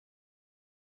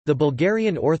The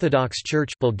Bulgarian Orthodox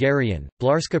Church Bulgarian,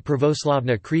 Blarska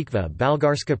Pravoslavna Crikva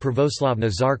Balgarska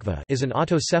Pravoslavna Zarkva is an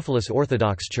autocephalous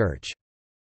Orthodox church.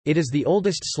 It is the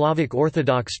oldest Slavic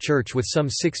Orthodox church with some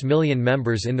 6 million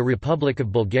members in the Republic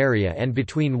of Bulgaria and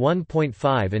between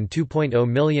 1.5 and 2.0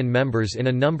 million members in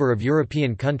a number of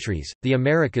European countries, the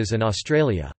Americas and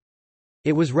Australia.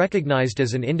 It was recognized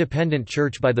as an independent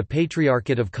church by the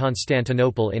Patriarchate of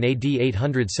Constantinople in AD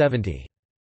 870.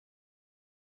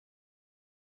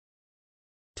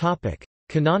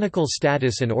 Canonical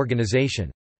status and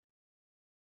organization.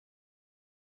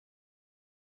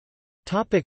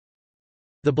 The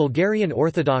Bulgarian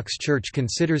Orthodox Church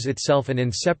considers itself an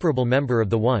inseparable member of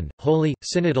the One, Holy,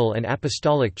 Synodal and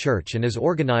Apostolic Church and is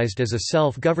organized as a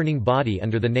self-governing body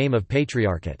under the name of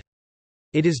Patriarchate.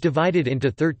 It is divided into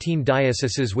 13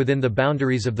 dioceses within the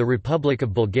boundaries of the Republic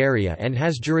of Bulgaria and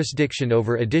has jurisdiction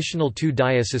over additional 2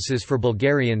 dioceses for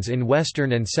Bulgarians in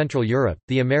Western and Central Europe,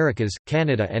 the Americas,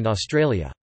 Canada and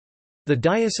Australia. The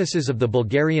dioceses of the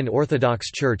Bulgarian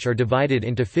Orthodox Church are divided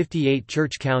into 58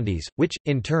 church counties, which,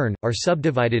 in turn, are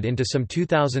subdivided into some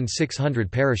 2,600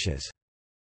 parishes.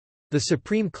 The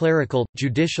supreme clerical,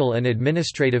 judicial and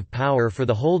administrative power for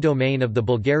the whole domain of the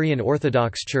Bulgarian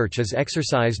Orthodox Church is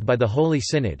exercised by the Holy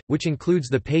Synod, which includes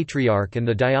the Patriarch and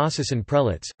the diocesan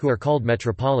prelates, who are called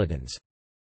metropolitans.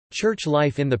 Church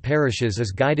life in the parishes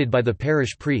is guided by the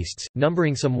parish priests,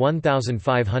 numbering some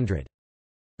 1,500.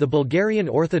 The Bulgarian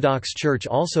Orthodox Church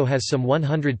also has some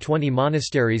 120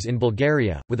 monasteries in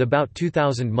Bulgaria, with about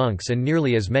 2,000 monks and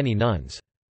nearly as many nuns.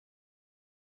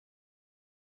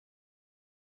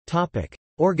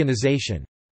 Organization.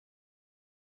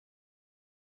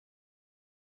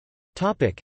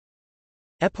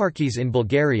 Eparchies in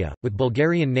Bulgaria, with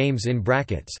Bulgarian names in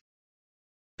brackets.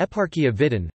 Eparchia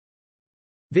Vidin,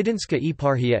 Vidinska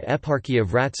Eparchia, Eparchy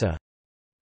of Vratsa,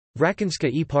 Vrakinska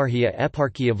Eparchia,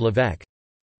 Eparchy of Levek,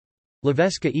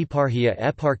 Leveska Eparchia,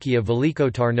 Eparchy of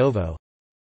Veliko Tarnovo,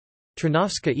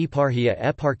 Trinovska Eparchia,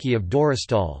 Eparchy of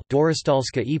Dorostal,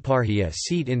 Dorostalska Eparchia,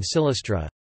 seat in Silistra,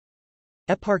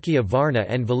 Eparchy of Varna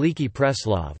and Veliki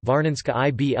Preslav, Varnanska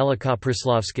IB Elika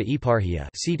Preslavska Eparchia,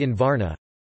 seat in Varna,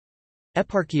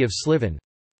 Eparchy of Sliven,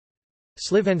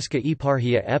 Slivenska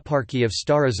Eparchia, Eparchy of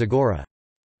Stara Zagora,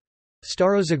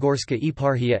 Starozagorska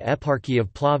Eparchia, Eparchy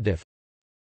of Plovdiv,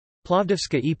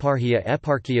 Plovdivska Eparchia,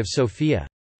 Eparchy of Sofia,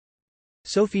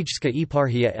 Sofijska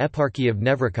Eparchia, Eparchy of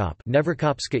Nevrokop,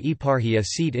 Nevrokopska Eparchia,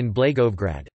 seat in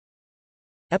Blagovgrad,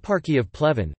 Eparchy of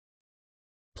Pleven,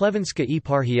 Plevenska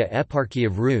Eparchia, Eparchy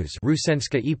of Rus,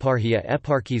 Rusenska Eparchia,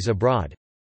 Eparchies abroad,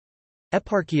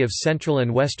 Eparchy of Central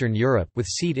and Western Europe with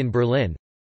seat in Berlin,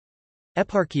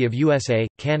 Eparchy of USA,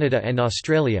 Canada and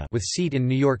Australia with seat in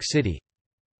New York City.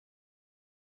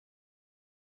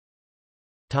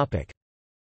 Topic: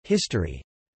 History.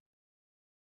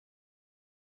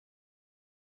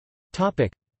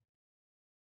 Topic: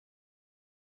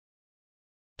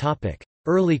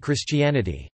 Early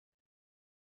Christianity.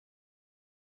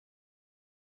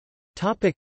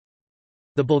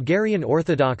 The Bulgarian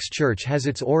Orthodox Church has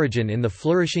its origin in the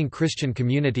flourishing Christian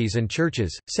communities and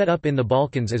churches, set up in the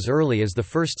Balkans as early as the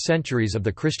first centuries of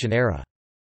the Christian era.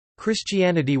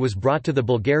 Christianity was brought to the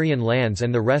Bulgarian lands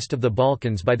and the rest of the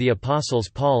Balkans by the apostles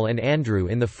Paul and Andrew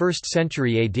in the 1st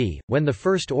century AD, when the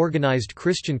first organized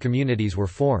Christian communities were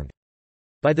formed.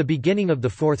 By the beginning of the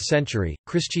 4th century,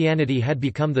 Christianity had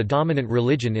become the dominant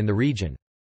religion in the region.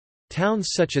 Towns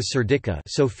such as Serdica,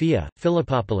 Sofia,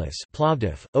 Philippopolis,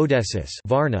 Plovdiv, Odessus,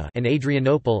 Varna, and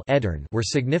Adrianople, Edirne, were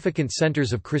significant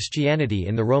centers of Christianity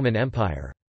in the Roman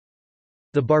Empire.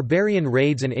 The barbarian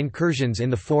raids and incursions in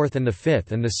the 4th and the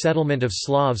 5th and the settlement of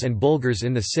Slavs and Bulgars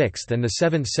in the 6th and the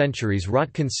 7th centuries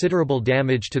wrought considerable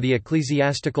damage to the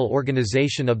ecclesiastical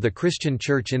organization of the Christian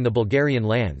Church in the Bulgarian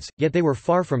lands, yet they were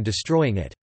far from destroying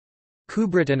it.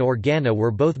 Kubrit and Organa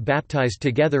were both baptized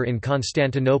together in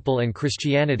Constantinople, and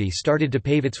Christianity started to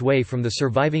pave its way from the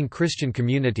surviving Christian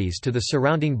communities to the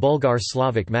surrounding Bulgar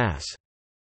Slavic mass.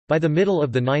 By the middle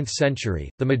of the 9th century,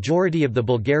 the majority of the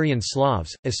Bulgarian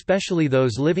Slavs, especially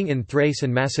those living in Thrace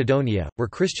and Macedonia, were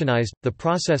Christianized. The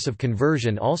process of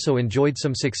conversion also enjoyed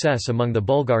some success among the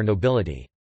Bulgar nobility.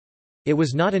 It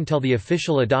was not until the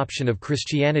official adoption of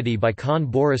Christianity by Khan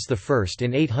Boris I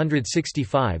in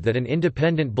 865 that an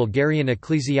independent Bulgarian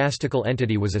ecclesiastical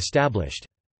entity was established.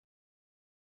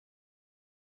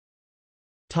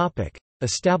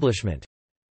 Establishment.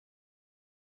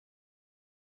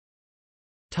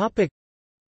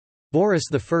 Boris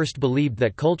I believed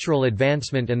that cultural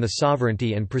advancement and the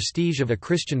sovereignty and prestige of a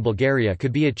Christian Bulgaria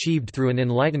could be achieved through an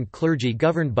enlightened clergy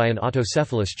governed by an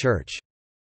autocephalous church.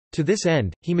 To this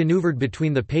end, he maneuvered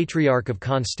between the Patriarch of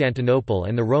Constantinople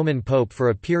and the Roman Pope for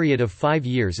a period of 5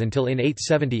 years until in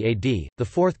 870 AD, the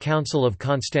Fourth Council of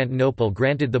Constantinople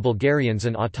granted the Bulgarians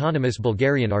an autonomous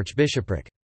Bulgarian archbishopric.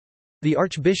 The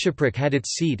archbishopric had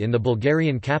its seat in the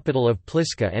Bulgarian capital of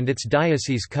Pliska and its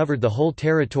diocese covered the whole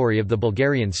territory of the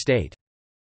Bulgarian state.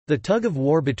 The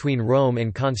tug-of-war between Rome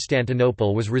and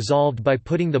Constantinople was resolved by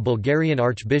putting the Bulgarian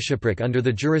archbishopric under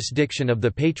the jurisdiction of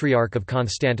the Patriarch of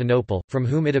Constantinople, from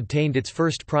whom it obtained its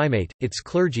first primate, its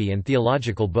clergy and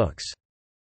theological books.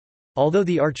 Although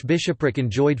the archbishopric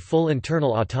enjoyed full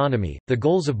internal autonomy, the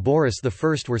goals of Boris I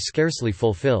were scarcely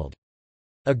fulfilled.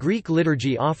 A Greek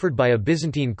liturgy offered by a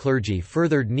Byzantine clergy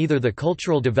furthered neither the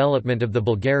cultural development of the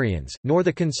Bulgarians, nor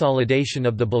the consolidation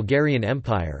of the Bulgarian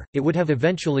Empire. It would have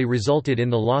eventually resulted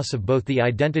in the loss of both the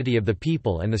identity of the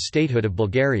people and the statehood of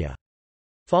Bulgaria.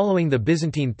 Following the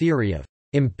Byzantine theory of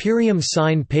imperium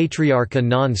sine patriarcha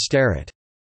non sterit,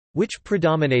 which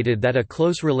predominated that a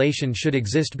close relation should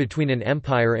exist between an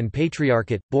empire and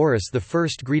patriarchate, Boris I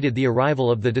greeted the arrival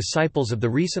of the disciples of the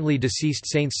recently deceased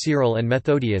Saints Cyril and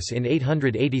Methodius in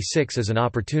 886 as an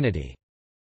opportunity.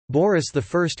 Boris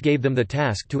I gave them the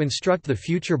task to instruct the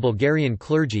future Bulgarian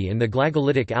clergy in the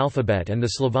Glagolitic alphabet and the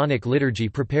Slavonic liturgy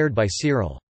prepared by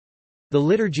Cyril. The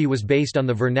liturgy was based on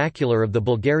the vernacular of the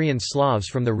Bulgarian Slavs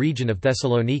from the region of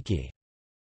Thessaloniki.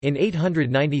 In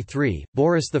 893,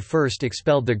 Boris I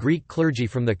expelled the Greek clergy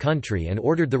from the country and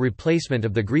ordered the replacement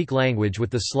of the Greek language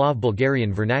with the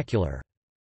Slav-Bulgarian vernacular.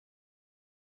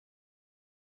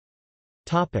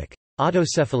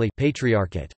 Autocephaly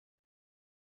Patriarchate.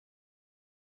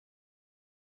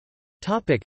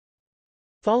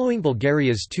 Following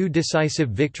Bulgaria's two decisive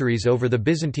victories over the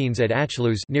Byzantines at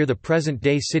Achluz near the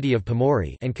present-day city of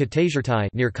Pomori and Katažirtai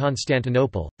near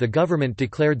Constantinople, the government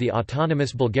declared the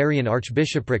autonomous Bulgarian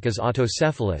archbishopric as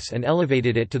autocephalous and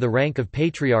elevated it to the rank of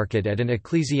patriarchate at an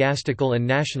ecclesiastical and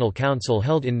national council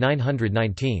held in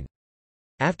 919.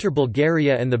 After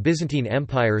Bulgaria and the Byzantine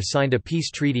Empire signed a peace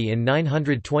treaty in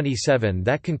 927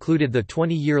 that concluded the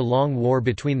 20-year-long war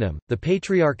between them, the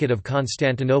Patriarchate of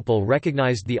Constantinople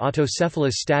recognized the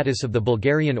autocephalous status of the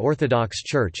Bulgarian Orthodox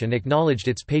Church and acknowledged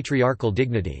its patriarchal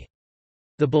dignity.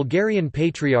 The Bulgarian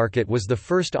Patriarchate was the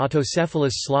first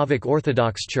autocephalous Slavic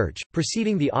Orthodox Church,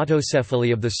 preceding the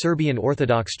autocephaly of the Serbian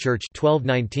Orthodox Church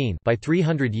 1219 by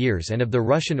 300 years and of the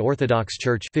Russian Orthodox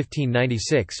Church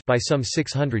 1596 by some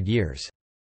 600 years.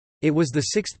 It was the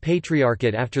sixth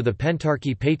patriarchate after the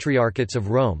Pentarchy Patriarchates of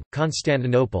Rome,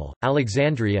 Constantinople,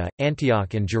 Alexandria,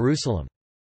 Antioch and Jerusalem.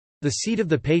 The seat of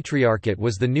the Patriarchate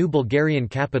was the new Bulgarian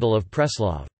capital of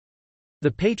Preslav. The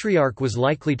Patriarch was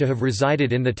likely to have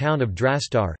resided in the town of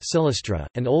Drastar, Silistra,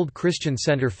 an old Christian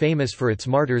center famous for its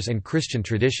martyrs and Christian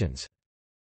traditions.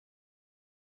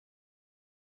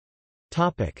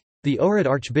 The Ohrid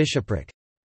Archbishopric.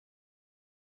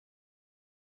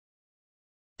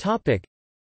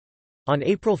 On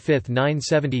April 5,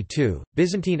 972,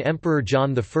 Byzantine Emperor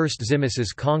John I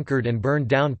Tzimiskes conquered and burned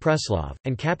down Preslav,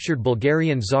 and captured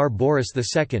Bulgarian Tsar Boris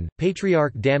II.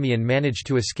 Patriarch Damian managed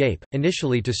to escape,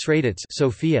 initially to Sredets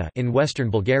Sofia in western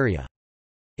Bulgaria.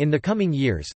 In the coming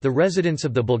years, the residence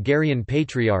of the Bulgarian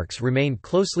patriarchs remained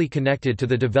closely connected to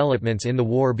the developments in the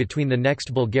war between the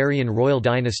next Bulgarian royal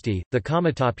dynasty, the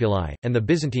Komitopuli, and the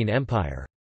Byzantine Empire.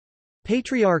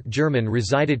 Patriarch German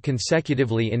resided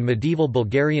consecutively in medieval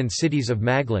Bulgarian cities of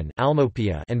Maglan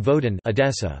Almopia and Vodin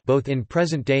Edessa, both in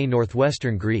present-day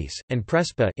northwestern Greece, and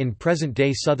Prespa in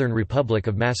present-day southern Republic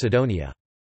of Macedonia.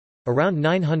 Around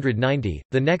 990,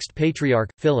 the next patriarch,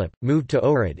 Philip, moved to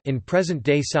Ohrid in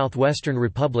present-day southwestern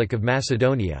Republic of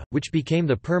Macedonia, which became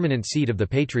the permanent seat of the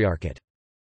Patriarchate.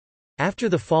 After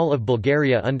the fall of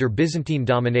Bulgaria under Byzantine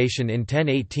domination in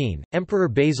 1018, Emperor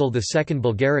Basil II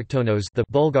Bulgariktonos, the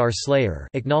Bulgar Slayer,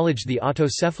 acknowledged the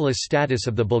autocephalous status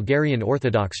of the Bulgarian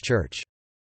Orthodox Church.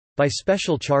 By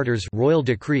special charters, royal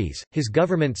decrees, his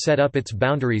government set up its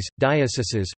boundaries,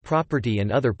 dioceses, property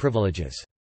and other privileges.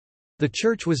 The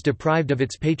church was deprived of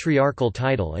its patriarchal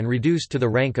title and reduced to the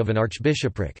rank of an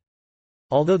archbishopric.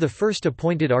 Although the first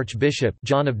appointed archbishop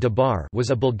John of Debar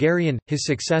was a Bulgarian, his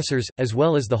successors, as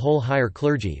well as the whole higher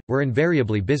clergy, were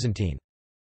invariably Byzantine.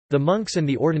 The monks and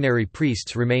the ordinary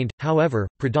priests remained, however,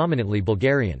 predominantly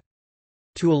Bulgarian.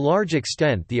 To a large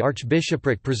extent the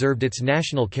archbishopric preserved its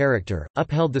national character,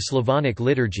 upheld the Slavonic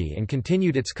liturgy and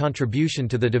continued its contribution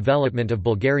to the development of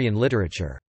Bulgarian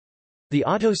literature. The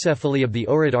autocephaly of the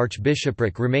Ohrid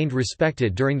archbishopric remained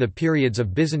respected during the periods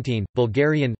of Byzantine,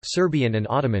 Bulgarian, Serbian and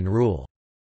Ottoman rule.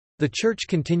 The church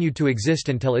continued to exist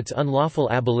until its unlawful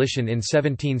abolition in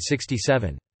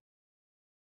 1767.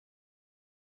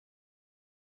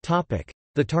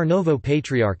 The Tarnovo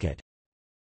Patriarchate.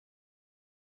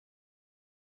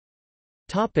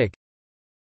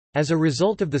 As a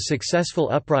result of the successful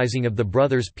uprising of the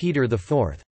brothers Peter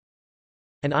IV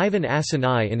and Ivan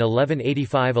Asinai in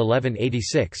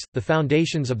 1185–1186, the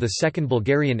foundations of the Second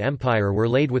Bulgarian Empire were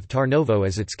laid with Tarnovo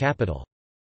as its capital.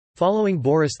 Following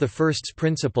Boris I's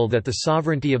principle that the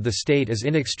sovereignty of the state is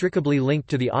inextricably linked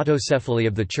to the autocephaly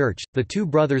of the Church, the two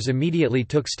brothers immediately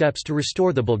took steps to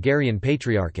restore the Bulgarian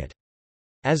Patriarchate.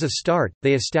 As a start,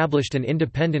 they established an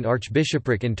independent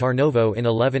archbishopric in Tarnovo in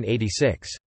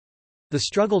 1186. The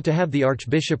struggle to have the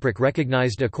archbishopric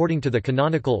recognized according to the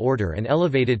canonical order and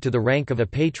elevated to the rank of a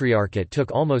patriarchate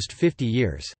took almost 50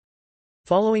 years.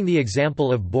 Following the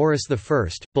example of Boris I,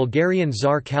 Bulgarian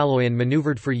Tsar Kaloyan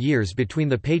maneuvered for years between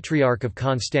the Patriarch of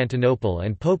Constantinople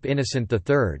and Pope Innocent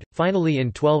III. Finally in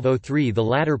 1203 the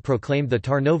latter proclaimed the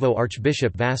Tarnovo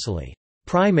Archbishop Vasily,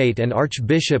 primate and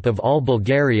archbishop of all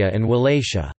Bulgaria and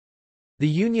Wallachia. The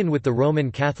union with the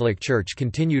Roman Catholic Church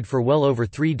continued for well over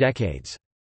 3 decades.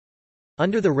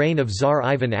 Under the reign of Tsar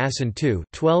Ivan Asen II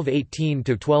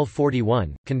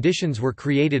 (1218–1241), conditions were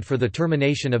created for the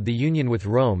termination of the union with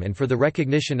Rome and for the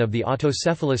recognition of the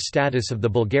autocephalous status of the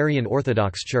Bulgarian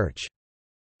Orthodox Church.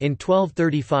 In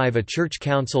 1235 a church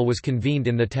council was convened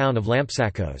in the town of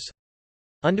Lampsakos.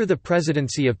 Under the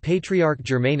presidency of Patriarch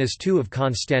Germanus II of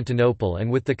Constantinople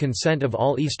and with the consent of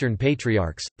all Eastern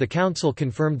Patriarchs, the council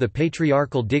confirmed the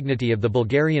patriarchal dignity of the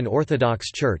Bulgarian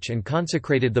Orthodox Church and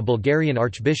consecrated the Bulgarian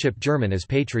Archbishop German as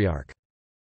Patriarch.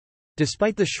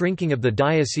 Despite the shrinking of the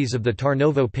diocese of the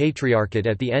Tarnovo Patriarchate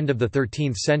at the end of the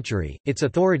 13th century, its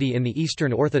authority in the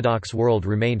Eastern Orthodox world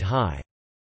remained high.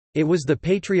 It was the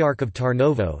Patriarch of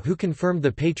Tarnovo who confirmed the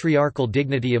patriarchal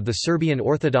dignity of the Serbian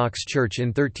Orthodox Church in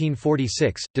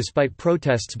 1346, despite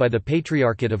protests by the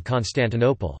Patriarchate of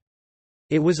Constantinople.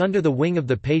 It was under the wing of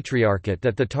the Patriarchate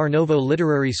that the Tarnovo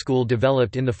Literary School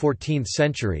developed in the 14th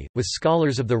century, with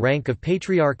scholars of the rank of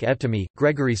Patriarch Eptimi,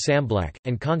 Gregory Samblak,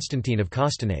 and Constantine of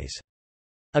Costanes.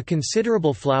 A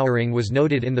considerable flowering was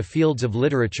noted in the fields of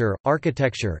literature,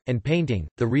 architecture, and painting.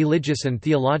 The religious and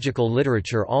theological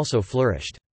literature also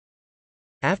flourished.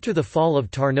 After the fall of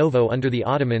Tarnovo under the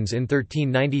Ottomans in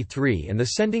 1393 and the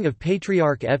sending of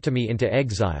Patriarch Eptimi into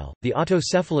exile, the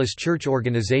autocephalous church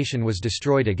organization was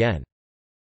destroyed again.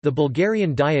 The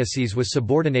Bulgarian diocese was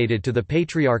subordinated to the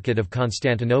Patriarchate of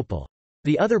Constantinople.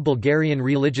 The other Bulgarian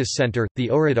religious center, the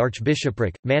Ohrid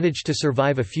Archbishopric, managed to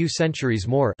survive a few centuries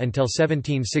more until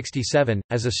 1767,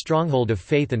 as a stronghold of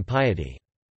faith and piety.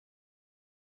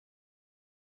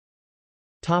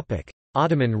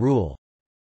 Ottoman rule.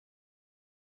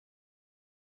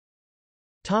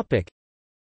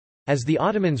 As the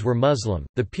Ottomans were Muslim,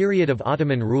 the period of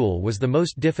Ottoman rule was the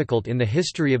most difficult in the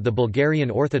history of the Bulgarian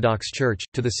Orthodox Church,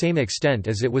 to the same extent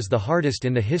as it was the hardest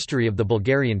in the history of the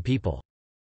Bulgarian people.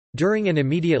 During and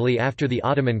immediately after the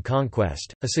Ottoman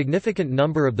conquest, a significant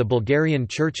number of the Bulgarian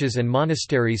churches and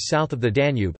monasteries south of the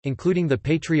Danube, including the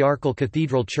Patriarchal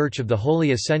Cathedral Church of the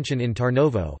Holy Ascension in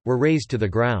Tarnovo, were razed to the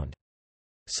ground.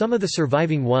 Some of the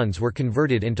surviving ones were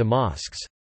converted into mosques.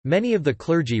 Many of the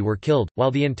clergy were killed, while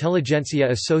the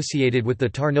intelligentsia associated with the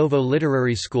Tarnovo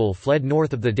Literary School fled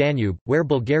north of the Danube, where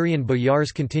Bulgarian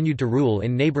boyars continued to rule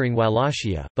in neighbouring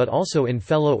Wallachia, but also in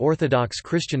fellow Orthodox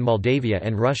Christian Moldavia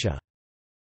and Russia.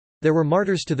 There were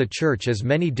martyrs to the Church as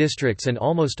many districts and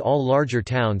almost all larger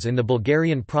towns in the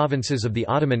Bulgarian provinces of the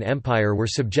Ottoman Empire were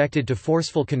subjected to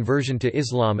forceful conversion to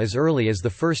Islam as early as the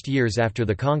first years after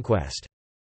the conquest.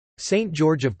 Saint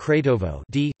George of Kratovo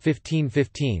d.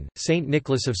 1515, Saint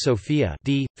Nicholas of Sofia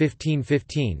d.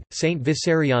 1515, Saint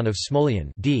Vissarion of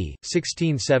Smolyan d.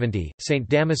 1670, Saint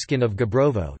Damascene of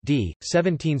Gabrovo d.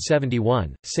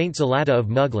 1771, Saint Zalata of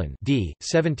Muglin d.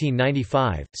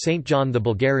 1795, Saint John the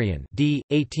Bulgarian d.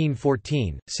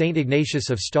 1814, Saint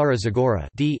Ignatius of Stara Zagora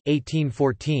d.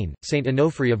 1814, Saint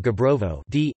Onofri of Gabrovo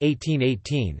d.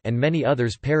 1818, and many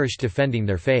others perished defending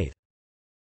their faith.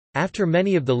 After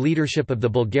many of the leadership of the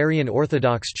Bulgarian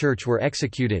Orthodox Church were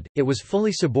executed, it was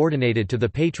fully subordinated to the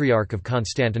Patriarch of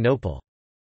Constantinople.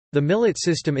 The millet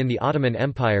system in the Ottoman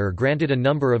Empire granted a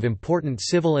number of important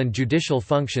civil and judicial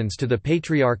functions to the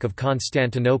Patriarch of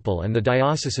Constantinople and the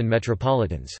diocesan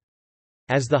metropolitans.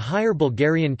 As the higher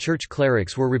Bulgarian church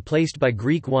clerics were replaced by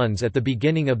Greek ones at the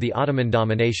beginning of the Ottoman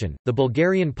domination, the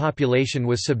Bulgarian population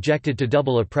was subjected to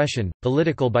double oppression,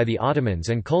 political by the Ottomans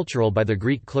and cultural by the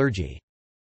Greek clergy.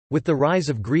 With the rise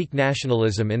of Greek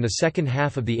nationalism in the second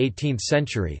half of the 18th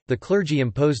century, the clergy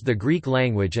imposed the Greek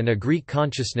language and a Greek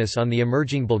consciousness on the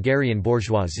emerging Bulgarian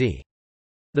bourgeoisie.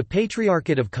 The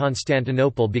Patriarchate of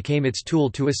Constantinople became its tool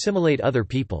to assimilate other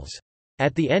peoples.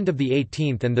 At the end of the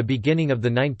 18th and the beginning of the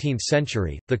 19th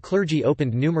century, the clergy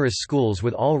opened numerous schools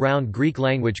with all-round Greek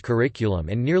language curriculum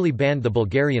and nearly banned the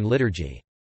Bulgarian liturgy.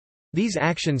 These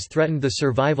actions threatened the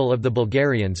survival of the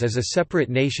Bulgarians as a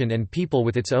separate nation and people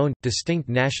with its own, distinct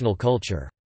national culture.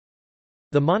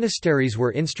 The monasteries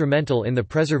were instrumental in the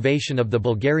preservation of the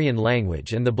Bulgarian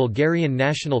language and the Bulgarian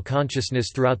national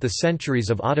consciousness throughout the centuries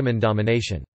of Ottoman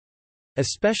domination.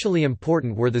 Especially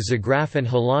important were the Zagraf and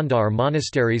Hilandar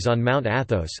monasteries on Mount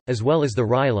Athos, as well as the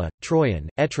Rila, Troyan,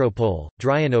 Etropole,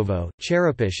 Dryanovo,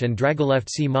 Cherepish and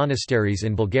Dragolevtsi monasteries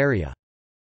in Bulgaria.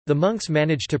 The monks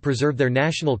managed to preserve their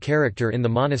national character in the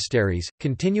monasteries,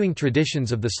 continuing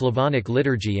traditions of the Slavonic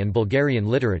liturgy and Bulgarian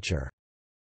literature.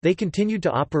 They continued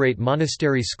to operate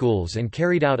monastery schools and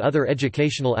carried out other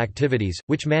educational activities,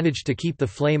 which managed to keep the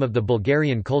flame of the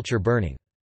Bulgarian culture burning.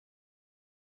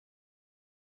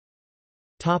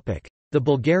 The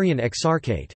Bulgarian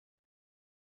Exarchate.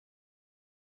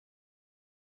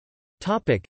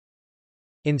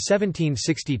 In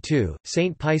 1762,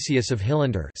 Saint Paisius of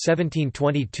Hilandar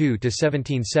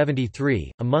 (1722–1773),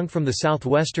 a monk from the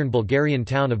southwestern Bulgarian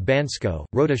town of Bansko,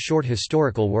 wrote a short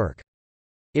historical work.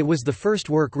 It was the first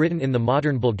work written in the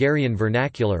modern Bulgarian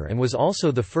vernacular and was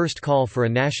also the first call for a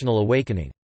national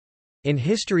awakening. In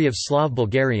History of Slav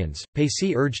Bulgarians,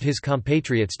 Paisi urged his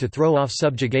compatriots to throw off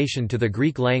subjugation to the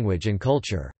Greek language and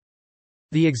culture.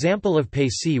 The example of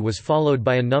Paisi was followed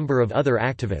by a number of other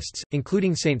activists,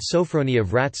 including Saint Sophrony of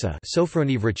Ratsa,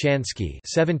 Sophrony Vrachansky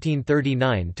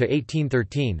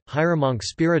 (1739–1813), Hieromonk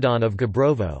Spiridon of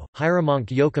Gabrovo, Hieromonk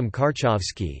Joachim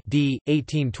Karchovsky (d.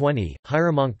 1820),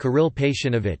 Hieromonk Kirill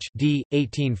Pasianovich (d.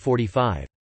 1845).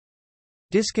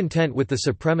 Discontent with the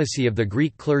supremacy of the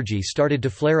Greek clergy started to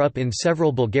flare up in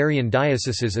several Bulgarian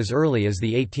dioceses as early as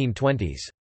the 1820s.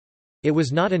 It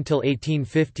was not until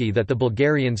 1850 that the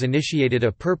Bulgarians initiated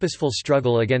a purposeful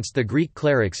struggle against the Greek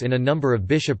clerics in a number of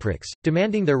bishoprics,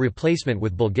 demanding their replacement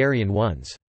with Bulgarian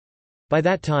ones. By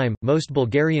that time, most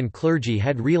Bulgarian clergy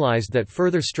had realized that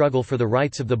further struggle for the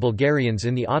rights of the Bulgarians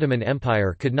in the Ottoman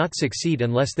Empire could not succeed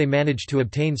unless they managed to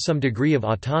obtain some degree of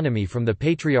autonomy from the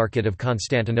Patriarchate of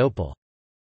Constantinople.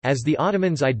 As the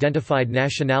Ottomans identified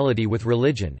nationality with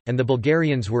religion, and the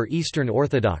Bulgarians were Eastern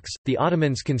Orthodox, the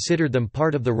Ottomans considered them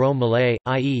part of the Rome Malay,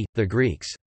 i.e., the Greeks.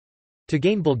 To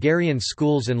gain Bulgarian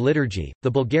schools and liturgy, the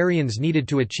Bulgarians needed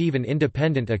to achieve an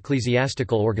independent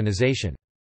ecclesiastical organization.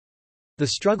 The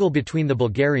struggle between the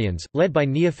Bulgarians, led by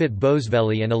Neophyt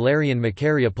Bozveli and Ilarion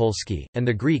Makariopolsky, and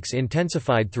the Greeks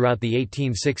intensified throughout the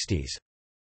 1860s.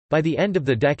 By the end of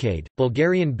the decade,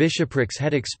 Bulgarian bishoprics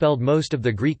had expelled most of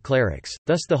the Greek clerics,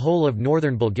 thus the whole of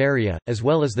northern Bulgaria, as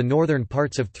well as the northern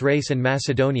parts of Thrace and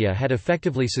Macedonia had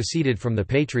effectively seceded from the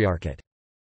Patriarchate.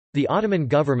 The Ottoman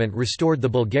government restored the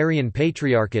Bulgarian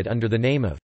Patriarchate under the name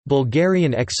of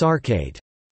Bulgarian Exarchate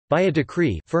by a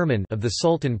decree of the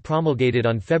Sultan promulgated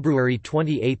on February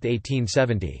 28,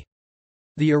 1870.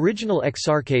 The original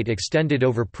exarchate extended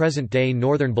over present-day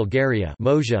northern Bulgaria,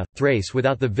 Moesia, Thrace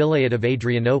without the Vilayet of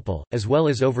Adrianople, as well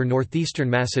as over northeastern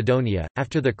Macedonia.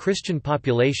 After the Christian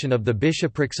population of the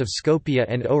bishoprics of Skopje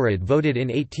and Ohrid voted in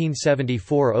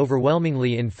 1874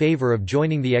 overwhelmingly in favor of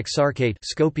joining the exarchate,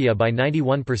 Skopje by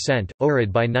 91%,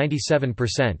 Ohrid by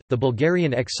 97%, the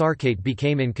Bulgarian exarchate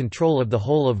became in control of the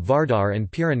whole of Vardar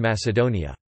and Pirin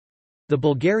Macedonia. The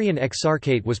Bulgarian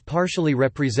Exarchate was partially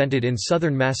represented in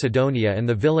southern Macedonia and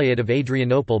the Vilayet of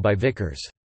Adrianople by vicars.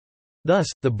 Thus,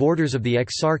 the borders of the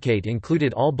Exarchate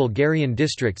included all Bulgarian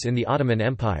districts in the Ottoman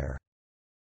Empire.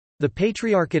 The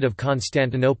Patriarchate of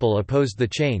Constantinople opposed the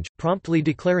change, promptly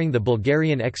declaring the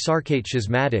Bulgarian Exarchate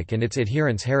schismatic and its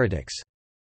adherents heretics.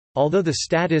 Although the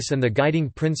status and the guiding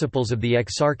principles of the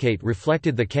Exarchate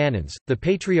reflected the canons, the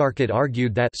Patriarchate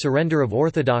argued that surrender of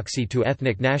orthodoxy to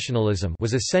ethnic nationalism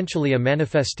was essentially a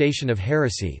manifestation of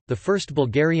heresy. The first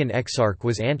Bulgarian exarch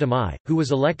was Anton I, who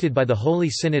was elected by the Holy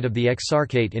Synod of the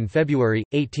Exarchate in February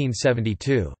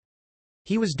 1872.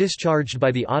 He was discharged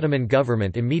by the Ottoman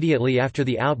government immediately after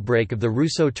the outbreak of the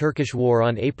Russo-Turkish War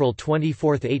on April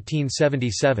 24,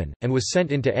 1877, and was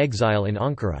sent into exile in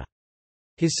Ankara.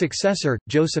 His successor,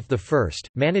 Joseph I,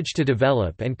 managed to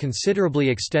develop and considerably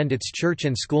extend its church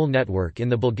and school network in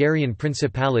the Bulgarian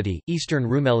Principality, Eastern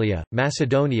Rumelia,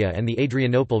 Macedonia and the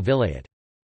Adrianople Vilayet.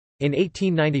 In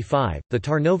 1895, the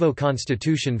Tarnovo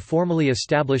constitution formally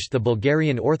established the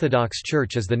Bulgarian Orthodox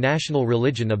Church as the national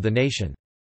religion of the nation.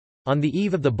 On the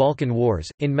eve of the Balkan Wars,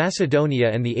 in Macedonia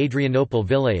and the Adrianople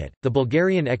Vilayet, the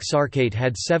Bulgarian Exarchate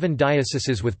had 7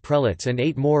 dioceses with prelates and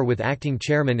 8 more with acting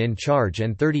chairman in charge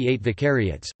and 38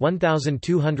 vicariates,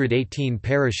 1,218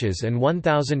 parishes and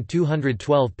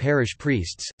 1,212 parish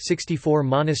priests, 64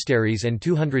 monasteries and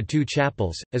 202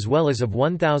 chapels, as well as of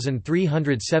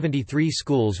 1,373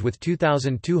 schools with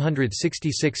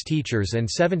 2,266 teachers and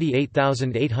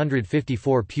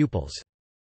 78,854 pupils.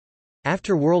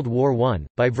 After World War I,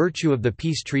 by virtue of the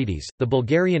peace treaties, the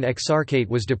Bulgarian Exarchate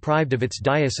was deprived of its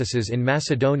dioceses in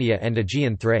Macedonia and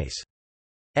Aegean Thrace.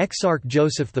 Exarch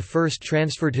Joseph I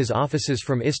transferred his offices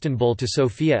from Istanbul to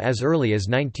Sofia as early as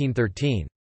 1913.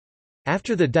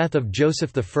 After the death of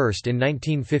Joseph I in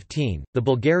 1915, the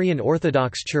Bulgarian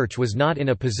Orthodox Church was not in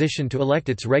a position to elect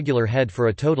its regular head for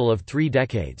a total of 3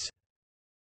 decades.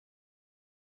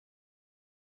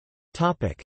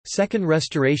 Second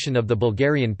restoration of the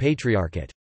Bulgarian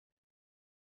Patriarchate.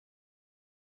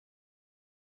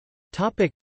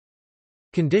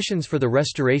 Conditions for the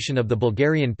restoration of the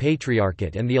Bulgarian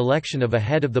Patriarchate and the election of a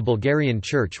head of the Bulgarian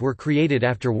Church were created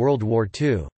after World War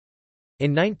II.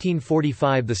 In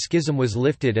 1945 the schism was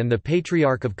lifted and the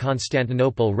Patriarch of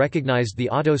Constantinople recognized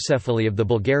the autocephaly of the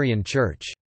Bulgarian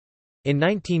Church. In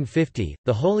 1950,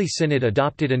 the Holy Synod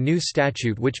adopted a new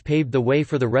statute which paved the way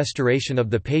for the restoration of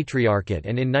the Patriarchate,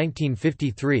 and in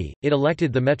 1953, it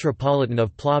elected the Metropolitan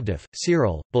of Plovdiv,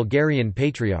 Cyril, Bulgarian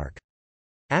Patriarch.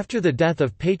 After the death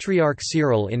of Patriarch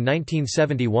Cyril in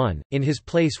 1971, in his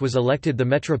place was elected the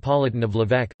Metropolitan of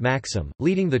Lvivk, Maxim,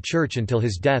 leading the church until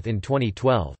his death in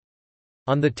 2012.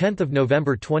 On 10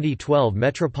 November 2012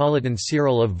 Metropolitan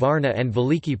Cyril of Varna and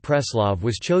Veliki Preslav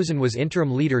was chosen as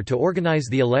interim leader to organize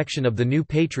the election of the new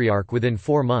Patriarch within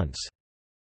 4 months.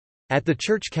 At the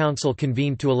Church Council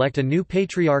convened to elect a new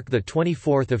Patriarch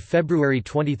 24 February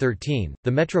 2013,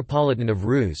 the Metropolitan of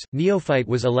Ruse, Neophyte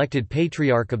was elected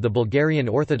Patriarch of the Bulgarian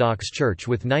Orthodox Church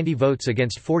with 90 votes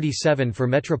against 47 for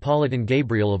Metropolitan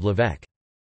Gabriel of Lvivk.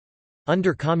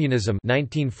 Under communism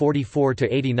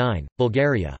 1944–89,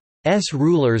 Bulgaria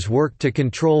rulers worked to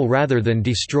control rather than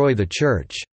destroy the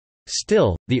Church.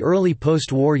 Still, the early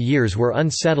post-war years were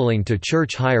unsettling to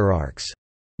Church hierarchs.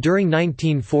 During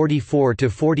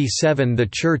 1944–47 the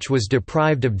Church was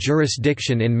deprived of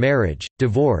jurisdiction in marriage,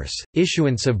 divorce,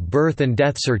 issuance of birth and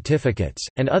death certificates,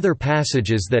 and other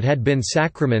passages that had been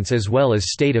sacraments as well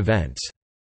as state events.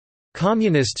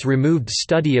 Communists removed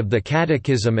study of the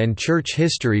Catechism and Church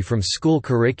history from school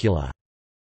curricula.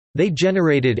 They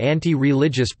generated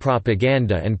anti-religious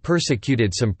propaganda and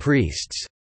persecuted some priests.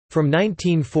 From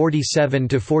 1947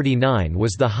 to 49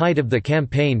 was the height of the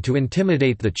campaign to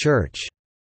intimidate the Church.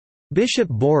 Bishop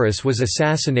Boris was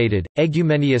assassinated,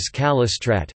 Egumenius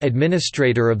Kalistrat,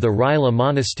 administrator of the Rila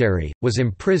Monastery, was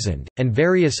imprisoned, and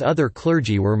various other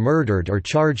clergy were murdered or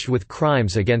charged with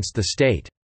crimes against the state.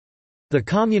 The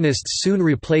Communists soon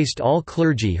replaced all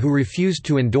clergy who refused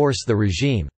to endorse the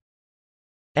regime's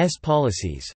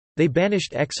policies. They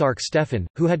banished Exarch Stefan,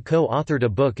 who had co-authored a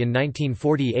book in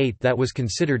 1948 that was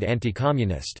considered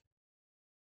anti-communist.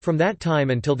 From that time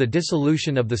until the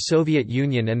dissolution of the Soviet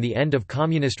Union and the end of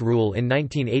communist rule in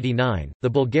 1989, the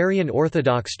Bulgarian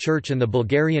Orthodox Church and the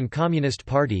Bulgarian Communist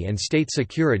Party and state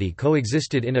security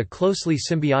coexisted in a closely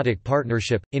symbiotic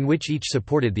partnership, in which each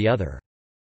supported the other.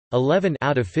 11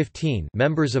 out of 15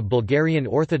 members of Bulgarian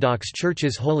Orthodox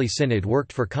Church's Holy Synod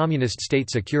worked for communist state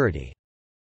security.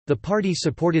 The party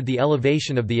supported the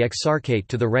elevation of the Exarchate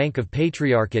to the rank of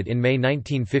Patriarchate in May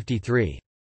 1953.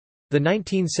 The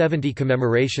 1970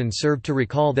 commemoration served to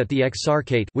recall that the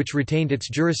Exarchate, which retained its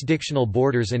jurisdictional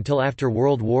borders until after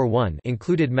World War I,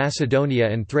 included Macedonia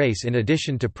and Thrace in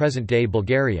addition to present-day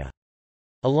Bulgaria.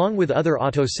 Along with other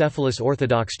autocephalous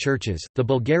Orthodox churches, the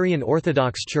Bulgarian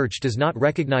Orthodox Church does not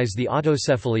recognize the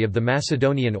autocephaly of the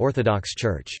Macedonian Orthodox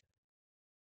Church.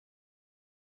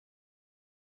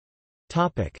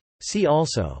 See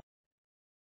also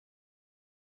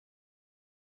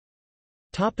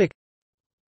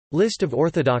List of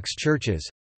Orthodox churches,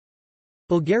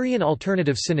 Bulgarian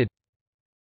Alternative Synod.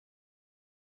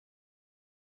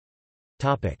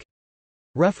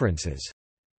 References.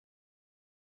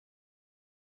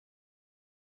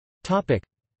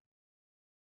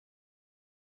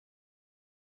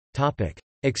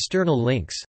 External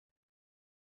links.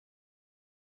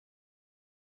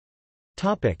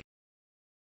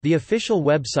 The official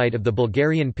website of the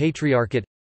Bulgarian Patriarchate,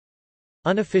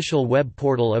 unofficial web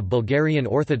portal of Bulgarian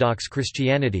Orthodox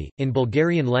Christianity, in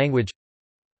Bulgarian language.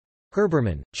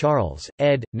 Herbermann, Charles,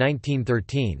 ed.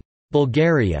 1913.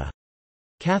 Bulgaria.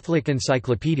 Catholic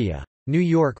Encyclopedia. New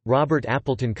York, Robert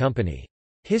Appleton Company.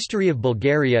 History of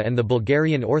Bulgaria and the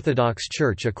Bulgarian Orthodox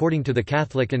Church according to the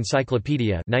Catholic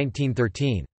Encyclopedia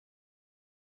 1913.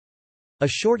 A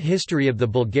Short History of the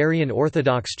Bulgarian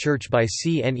Orthodox Church by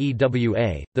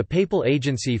CNEWA, the Papal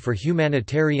Agency for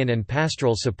Humanitarian and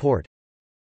Pastoral Support.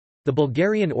 The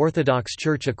Bulgarian Orthodox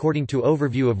Church according to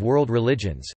Overview of World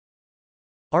Religions.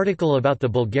 Article about the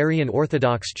Bulgarian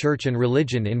Orthodox Church and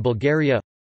religion in Bulgaria.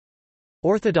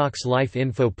 Orthodox Life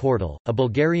Info Portal, a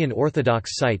Bulgarian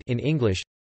Orthodox site in English.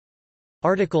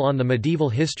 Article on the medieval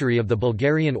history of the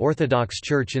Bulgarian Orthodox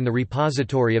Church in the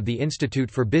repository of the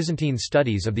Institute for Byzantine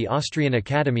Studies of the Austrian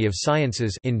Academy of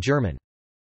Sciences in German.